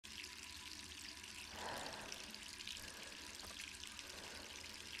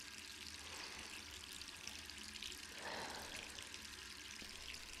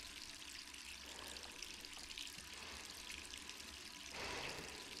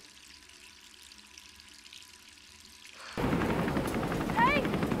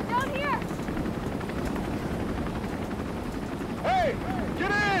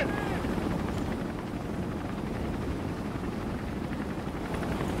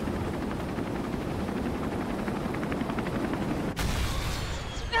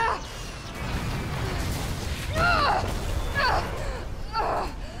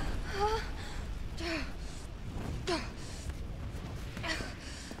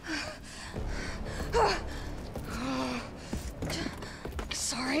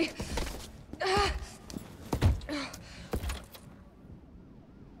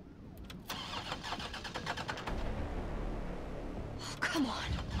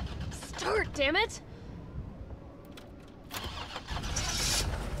start, damn it!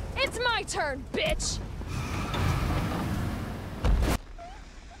 It's my turn, bitch!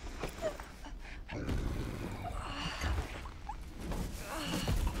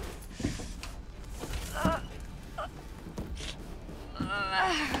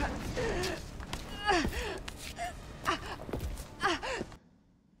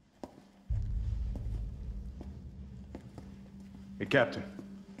 Hey, Captain.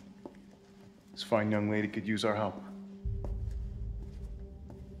 This fine young lady could use our help.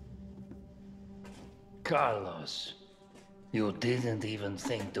 Carlos, you didn't even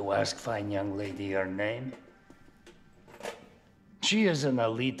think to ask fine young lady her name? She is an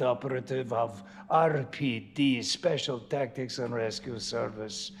elite operative of RPD, Special Tactics and Rescue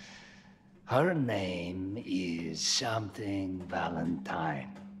Service. Her name is something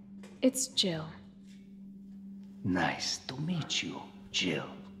Valentine. It's Jill. Nice to meet you, Jill.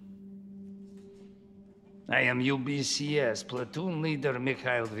 I am UBCS Platoon Leader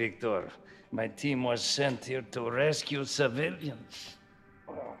Mikhail Viktor. My team was sent here to rescue civilians.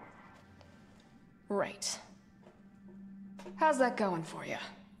 Right. How's that going for you?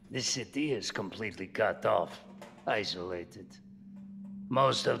 The city is completely cut off, isolated.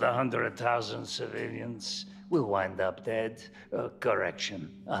 Most of the 100,000 civilians will wind up dead.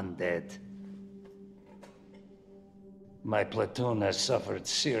 Correction, undead. My platoon has suffered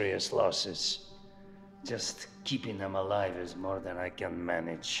serious losses. Just keeping them alive is more than I can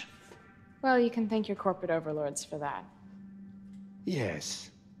manage. Well, you can thank your corporate overlords for that.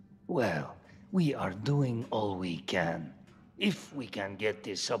 Yes. Well, we are doing all we can. If we can get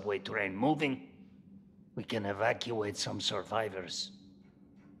this subway train moving, we can evacuate some survivors.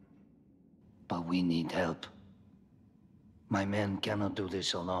 But we need help. My men cannot do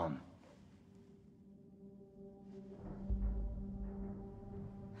this alone.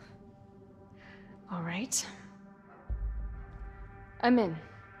 All right. I'm in.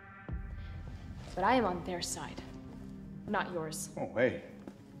 But I am on their side, not yours. Oh, hey.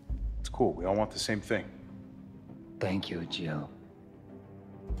 It's cool. We all want the same thing. Thank you, Jill.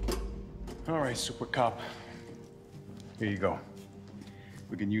 All right, Super Cop. Here you go.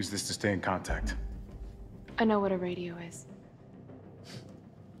 We can use this to stay in contact. I know what a radio is.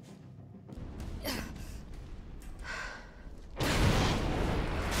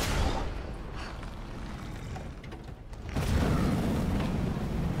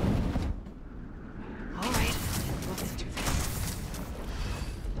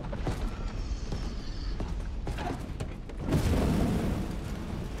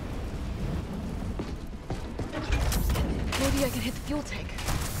 Maybe I can hit the fuel tank.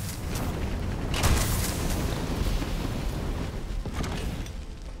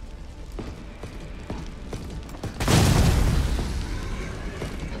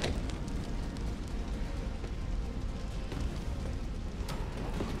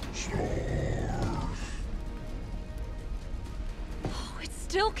 Oh, it's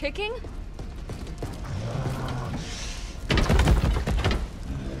still kicking?